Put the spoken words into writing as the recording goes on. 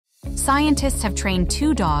Scientists have trained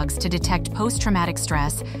 2 dogs to detect post-traumatic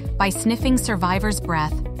stress by sniffing survivors'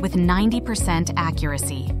 breath with 90%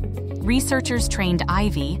 accuracy. Researchers trained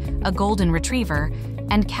Ivy, a golden retriever,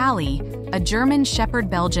 and Callie, a German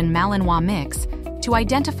Shepherd-Belgian Malinois mix, to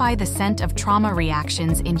identify the scent of trauma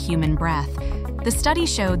reactions in human breath. The study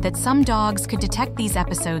showed that some dogs could detect these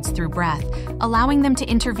episodes through breath, allowing them to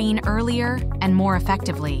intervene earlier and more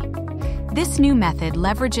effectively. This new method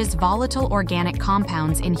leverages volatile organic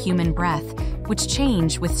compounds in human breath, which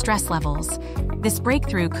change with stress levels. This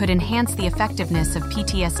breakthrough could enhance the effectiveness of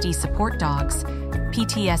PTSD support dogs.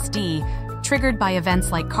 PTSD, triggered by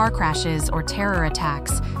events like car crashes or terror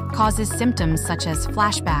attacks, causes symptoms such as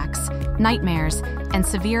flashbacks, nightmares, and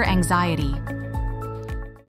severe anxiety.